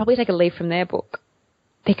 We could probably take a leaf from their book.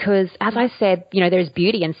 Because, as I said, there's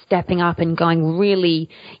beauty in stepping up and going really,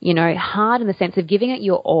 hard in the sense of giving it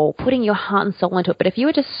your all, putting your heart and soul into it. But if you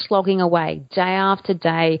were just slogging away day after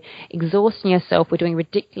day, exhausting yourself with doing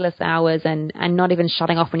ridiculous hours and not even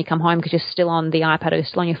shutting off when you come home because you're still on the iPad or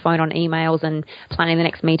still on your phone on emails and planning the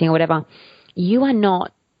next meeting or whatever, you are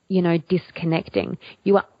not, disconnecting.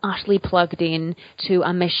 You are utterly plugged in to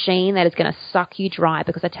a machine that is going to suck you dry,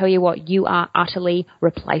 because I tell you what, you are utterly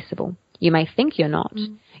replaceable. You may think you're not.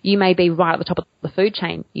 Mm. You may be right at the top of the food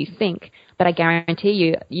chain, you think, but I guarantee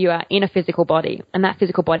you, you are in a physical body, and that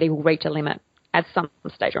physical body will reach a limit at some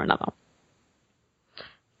stage or another.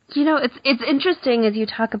 It's interesting as you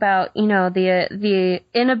talk about, the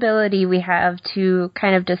inability we have to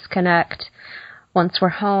kind of disconnect once we're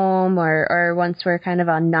home or once we're kind of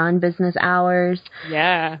on non-business hours.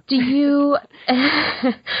 Yeah. Do you,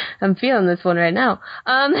 I'm feeling this one right now.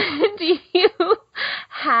 Do you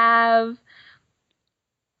have,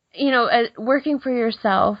 working for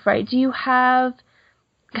yourself, right? Do you have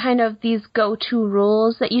kind of these go-to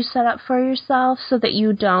rules that you set up for yourself so that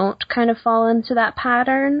you don't kind of fall into that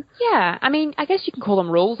pattern? Yeah, I mean, I guess you can call them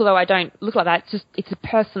rules, although I don't look like that. It's a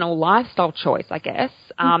personal lifestyle choice, I guess.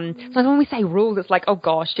 So when we say rules, it's like, oh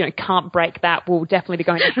gosh, can't break that. We'll definitely be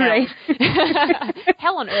going to hell. Right.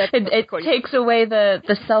 Hell on earth. It takes away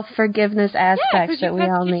the self-forgiveness aspect that we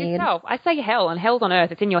all need. Yourself. I say hell, and hell's on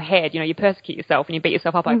earth. It's in your head. You persecute yourself and you beat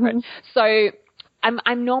yourself up over it. So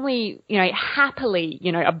I'm normally, happily,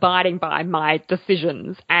 abiding by my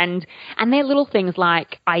decisions, and they're little things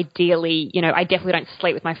like, ideally, I definitely don't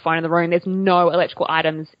sleep with my phone in the room. There's no electrical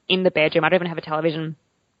items in the bedroom. I don't even have a television,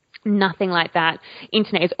 nothing like that.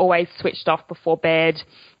 Internet is always switched off before bed,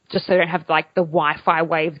 just so I don't have like the Wi-Fi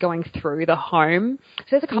waves going through the home. So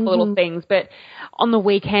there's a couple of little things, but on the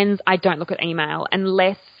weekends, I don't look at email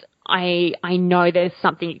unless I know there's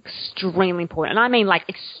something extremely important, and I mean like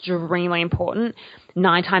extremely important.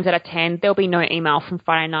 9 times out of 10, there'll be no email from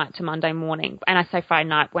Friday night to Monday morning. And I say Friday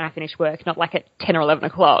night when I finish work, not like at 10 or 11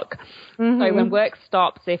 o'clock. So when work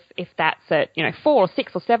stops, if that's at 4 or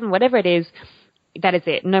 6 or 7, whatever it is, that is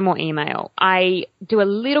it. No more email. I do a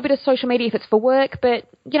little bit of social media if it's for work, but,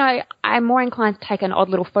 I'm more inclined to take an odd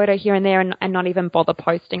little photo here and there and not even bother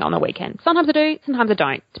posting on the weekend. Sometimes I do, sometimes I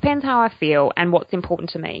don't. Depends how I feel and what's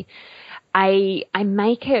important to me. I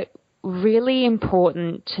make it really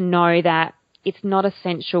important to know that it's not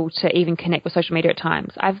essential to even connect with social media at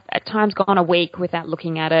times. I've at times gone a week without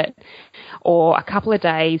looking at it, or a couple of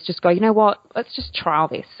days just go, you know what, let's just trial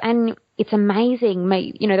this. And it's amazing.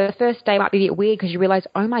 The first day might be a bit weird because you realize,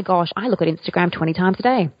 oh my gosh, I look at Instagram 20 times a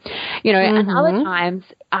day. And other times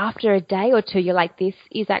after a day or two, you're like, this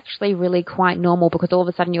is actually really quite normal, because all of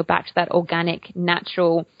a sudden you're back to that organic,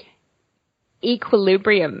 natural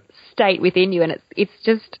equilibrium state within you. And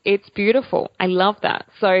it's beautiful. I love that.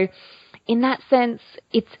 So in that sense,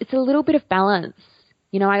 it's a little bit of balance.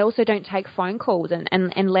 I also don't take phone calls, and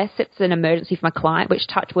unless it's an emergency for my client, which,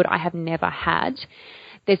 touch wood, I have never had,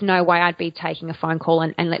 there's no way I'd be taking a phone call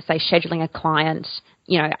and let's say scheduling a client,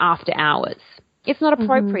 after hours. It's not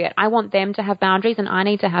appropriate. I want them to have boundaries, and I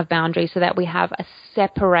need to have boundaries so that we have a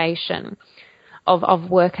separation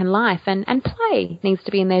of work and life, and play needs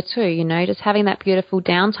to be in there too, just having that beautiful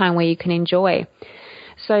downtime where you can enjoy.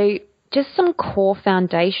 So just some core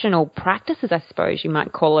foundational practices, I suppose you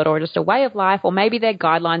might call it, or just a way of life, or maybe they're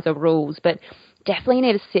guidelines or rules, but definitely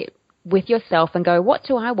need to sit with yourself and go, what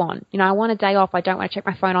do I want? I want a day off. I don't want to check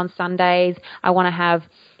my phone on Sundays. I want to have,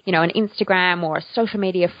 an Instagram or a social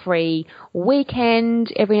media free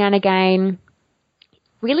weekend every now and again.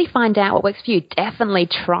 Really find out what works for you. Definitely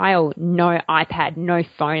trial no iPad, no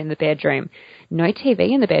phone in the bedroom, no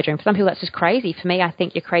TV in the bedroom. For some people, that's just crazy. For me, I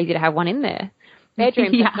think you're crazy to have one in there.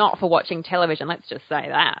 Bedrooms are not for watching television, let's just say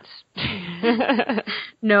that.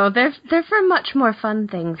 No, they're for much more fun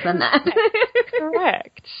things than that.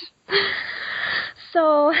 Correct.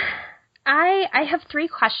 So I have 3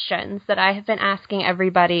 questions that I have been asking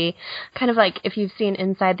everybody, kind of like if you've seen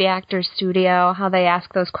Inside the Actors Studio, how they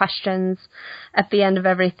ask those questions at the end of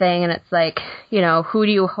everything, and it's like, who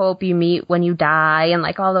do you hope you meet when you die, and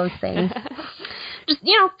like all those things. Just,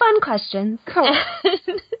 fun questions. Cool.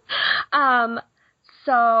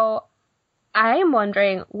 So I am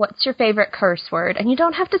wondering, what's your favorite curse word? And you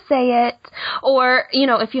don't have to say it. Or,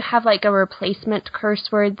 if you have like a replacement curse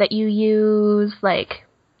word that you use, like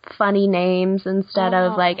funny names instead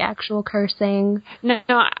of like actual cursing. No,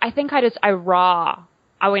 I think I raw.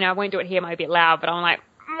 I won't do it here, it might be a bit loud, but I'm like,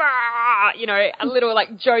 rah, a little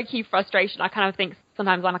like jokey frustration. I kind of think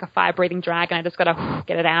sometimes I'm like a fire-breathing dragon. I just got to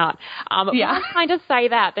get it out. I kind of say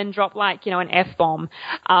that, then drop like, an F-bomb.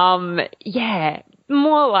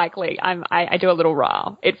 More likely I do a little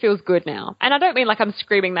rah. It feels good now. And I don't mean like I'm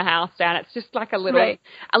screaming the house down. It's just like a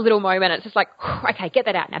little moment. It's just like, okay, get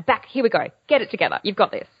that out now. Back, here we go. Get it together. You've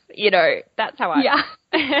got this. That's how I... Yeah.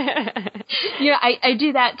 I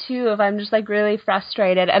do that too if I'm just like really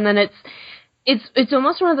frustrated. And then it's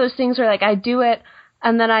almost one of those things where like I do it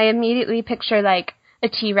and then I immediately picture like a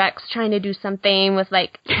T-Rex trying to do something with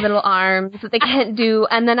like little arms that they can't do.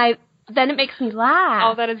 And then it makes me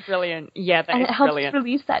laugh. Oh, that is brilliant. Yeah, that and is helps brilliant.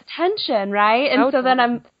 release that tension, right? And so then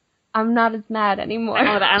I'm not as mad anymore.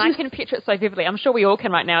 And I can picture it so vividly. I'm sure we all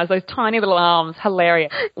can right now, as those tiny little arms.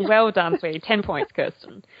 Hilarious. Well done, sweetie. 10 points,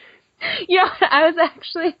 Kirsten. I was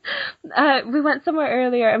actually, we went somewhere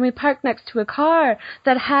earlier and we parked next to a car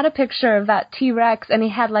that had a picture of that T-Rex, and he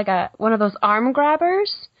had like one of those arm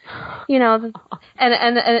grabbers, and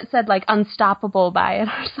it said like unstoppable by it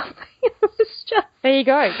or something. It was just... There you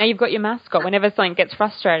go. Now you've got your mascot. Whenever something gets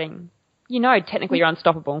frustrating, technically you're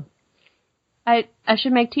unstoppable. I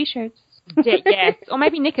should make T-shirts. Yes, or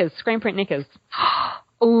maybe knickers, screen print knickers.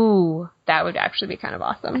 Ooh, that would actually be kind of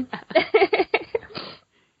awesome.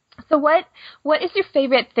 So what is your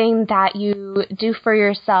favorite thing that you do for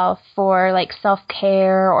yourself for like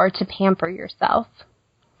self-care or to pamper yourself?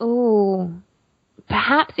 Ooh,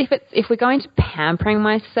 perhaps if we're going to pampering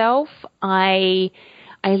myself, I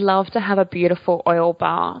love to have a beautiful oil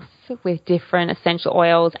bath with different essential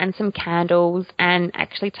oils and some candles, and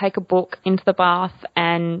actually take a book into the bath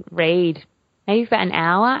and read, maybe for an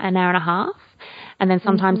hour and a half. And then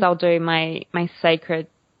sometimes I'll do my sacred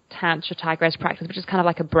Tantra Tigress practice, which is kind of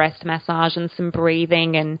like a breast massage and some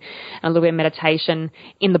breathing and a little bit of meditation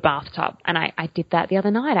in the bathtub. And I did that the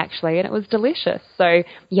other night, actually, and it was delicious. So,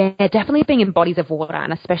 yeah, definitely being in bodies of water,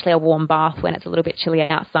 and especially a warm bath when it's a little bit chilly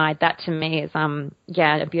outside, that to me is, a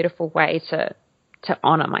beautiful way to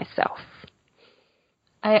honor myself.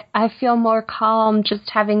 I feel more calm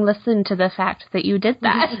just having listened to the fact that you did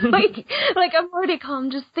that. like I'm already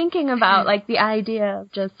calm just thinking about like the idea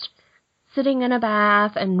of just sitting in a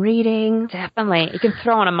bath and reading. Definitely. You can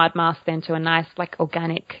throw on a mud mask then to a nice like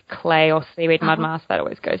organic clay or seaweed mud mask. That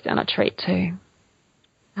always goes down a treat too.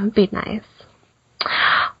 That would be nice.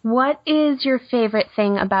 What is your favorite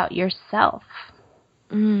thing about yourself?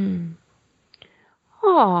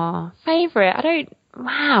 Oh, favorite.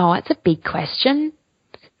 Wow, that's a big question.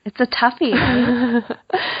 It's a toughie.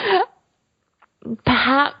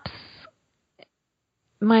 Perhaps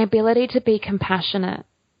my ability to be compassionate,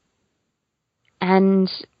 and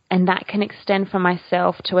that can extend from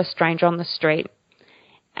myself to a stranger on the street.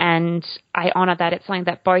 And I honor that. It's something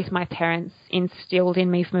that both my parents instilled in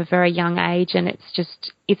me from a very young age, and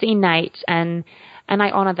it's innate, and I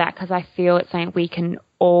honor that because I feel it's something we can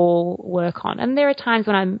all work on. And there are times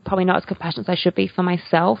when I'm probably not as compassionate as I should be for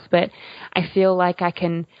myself, but I feel like I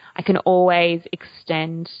can always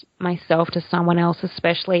extend myself to someone else,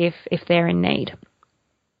 especially if they're in need.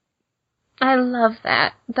 I love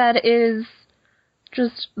that. That is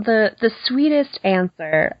just the sweetest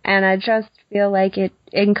answer, and I just feel like it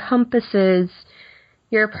encompasses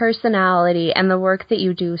your personality and the work that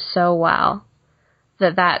you do so well,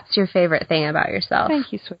 that's your favorite thing about yourself.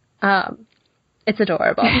 Thank you, sweet. It's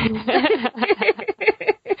adorable.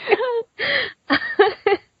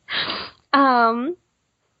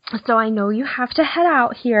 So I know you have to head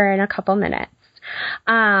out here in a couple minutes.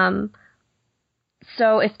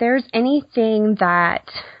 So if there's anything that,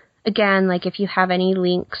 again, like if you have any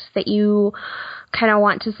links that you kind of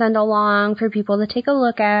want to send along for people to take a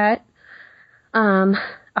look at,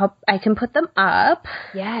 I can put them up.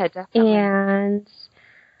 Yeah, definitely. And,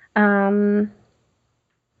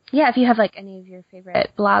 if you have like any of your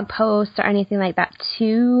favorite blog posts or anything like that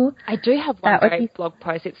too. I do have one great blog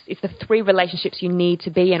post. It's the 3 relationships you need to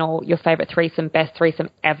be in, or your favorite threesome, best threesome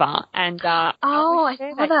ever. And I saw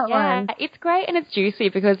that one. It's great and it's juicy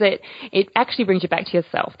because it actually brings you back to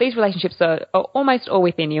yourself. These relationships are almost all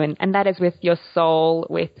within you, and that is with your soul,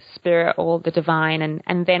 with spirit, or the divine,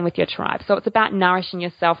 and then with your tribe. So it's about nourishing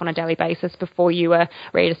yourself on a daily basis before you are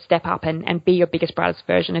ready to step up and be your biggest, brightest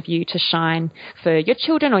version of you to shine for your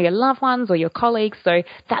children or your loved ones or your colleagues. So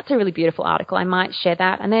that's a really beautiful article. I might share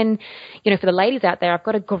that. And then, for the ladies out there, I've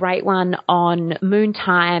got a great one on moon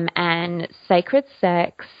time and sacred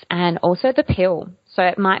sex and also the pill. So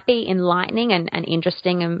it might be enlightening and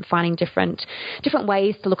interesting, and finding different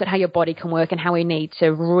ways to look at how your body can work and how we need to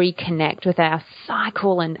reconnect with our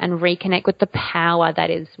cycle and reconnect with the power that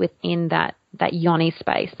is within that yoni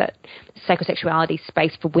space, that sacrosexuality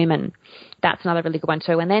space for women. That's another really good one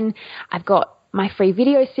too. And then I've got my free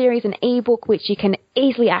video series and ebook, which you can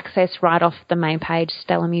easily access right off the main page,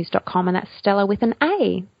 StellaMuse.com, and that's Stella with an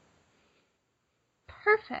A.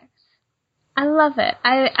 Perfect. I love it.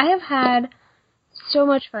 I have had so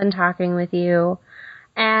much fun talking with you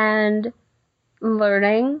and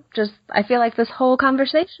learning. I feel like this whole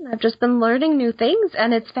conversation, I've just been learning new things,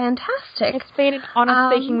 and it's fantastic. It's been an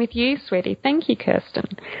honor speaking with you, sweetie. Thank you, Kirsten.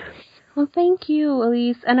 Well, thank you,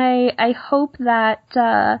 Elise. And I hope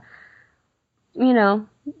that,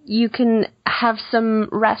 you can have some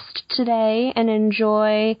rest today and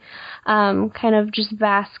enjoy kind of just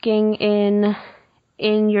basking in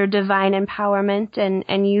your divine empowerment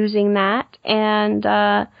and using that. And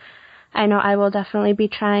I know I will definitely be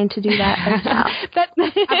trying to do that as well. I've got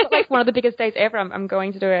like one of the biggest days ever. I'm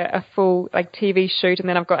going to do a full like TV shoot, and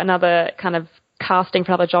then I've got another kind of casting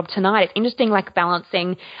for another job tonight. It's interesting, like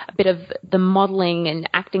balancing a bit of the modeling and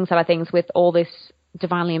acting side of things with all this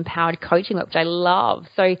divinely empowered coaching, which I love.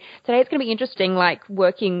 So today it's going to be interesting, like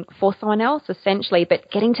working for someone else essentially, but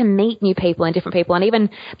getting to meet new people and different people. And even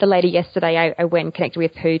the lady yesterday I went and connected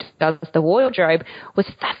with who does the wardrobe was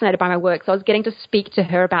fascinated by my work. So I was getting to speak to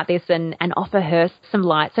her about this and offer her some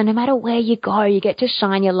light. So no matter where you go, you get to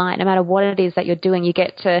shine your light. No matter what it is that you're doing, you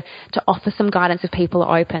get to offer some guidance if people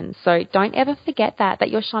are open. So don't ever forget that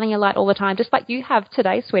you're shining your light all the time, just like you have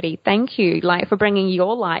today, sweetie. Thank you, like, for bringing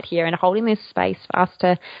your light here and holding this space for us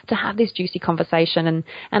to have this juicy conversation.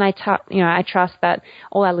 And I trust that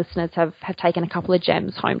all our listeners have taken a couple of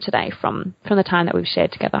gems home today from the time that we've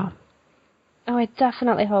shared together. Oh, I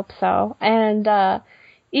definitely hope so. And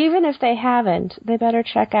even if they haven't, they better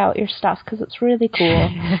check out your stuff because it's really cool.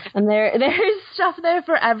 And there's stuff there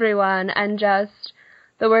for everyone. And just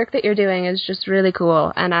the work that you're doing is just really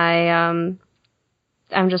cool. And I'm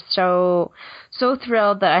just so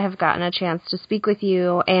thrilled that I have gotten a chance to speak with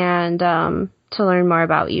you and to learn more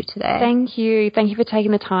about you today. Thank you. Thank you for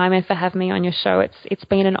taking the time and for having me on your show. It's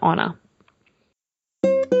been an honor.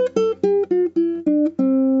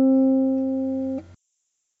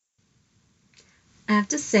 I have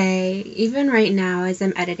to say, even right now as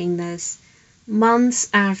I'm editing this, months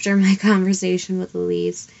after my conversation with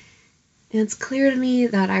Elise, it's clear to me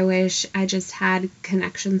that I wish I just had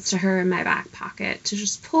connections to her in my back pocket to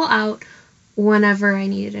just pull out whenever I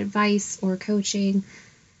needed advice or coaching.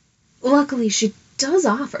 Luckily, she does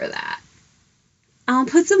offer that. I'll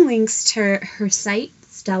put some links to her site,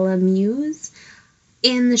 Stella Muse,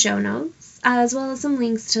 in the show notes, as well as some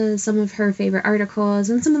links to some of her favorite articles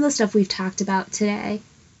and some of the stuff we've talked about today.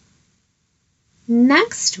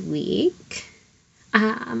 Next week,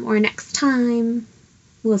 or next time,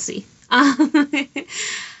 we'll see. I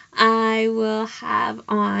will have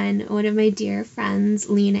on one of my dear friends,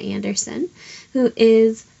 Lena Anderson, who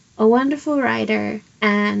is a wonderful writer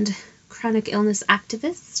and chronic illness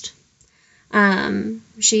activist.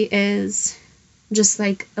 She is, just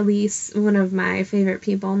like Elise, one of my favorite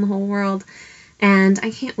people in the whole world, and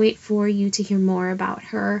I can't wait for you to hear more about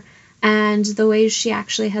her and the ways she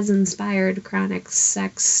actually has inspired chronic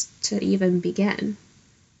sex to even begin.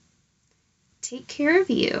 Take care of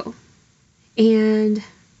you. And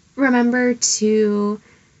remember to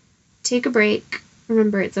take a break.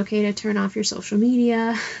 Remember, it's okay to turn off your social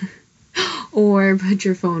media or put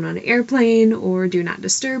your phone on airplane or do not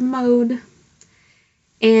disturb mode.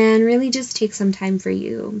 And really just take some time for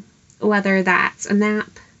you, whether that's a nap,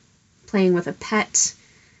 playing with a pet,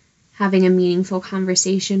 having a meaningful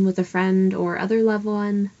conversation with a friend or other loved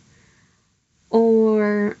one,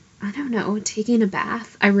 or, I don't know, taking a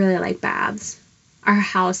bath. I really like baths. Our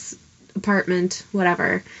house, apartment,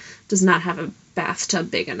 whatever, does not have a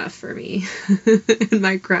bathtub big enough for me and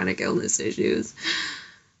my chronic illness issues,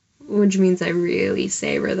 which means I really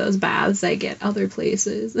savor those baths I get other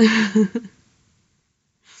places.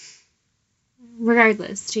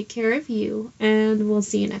 Regardless, take care of you, and we'll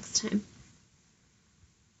see you next time.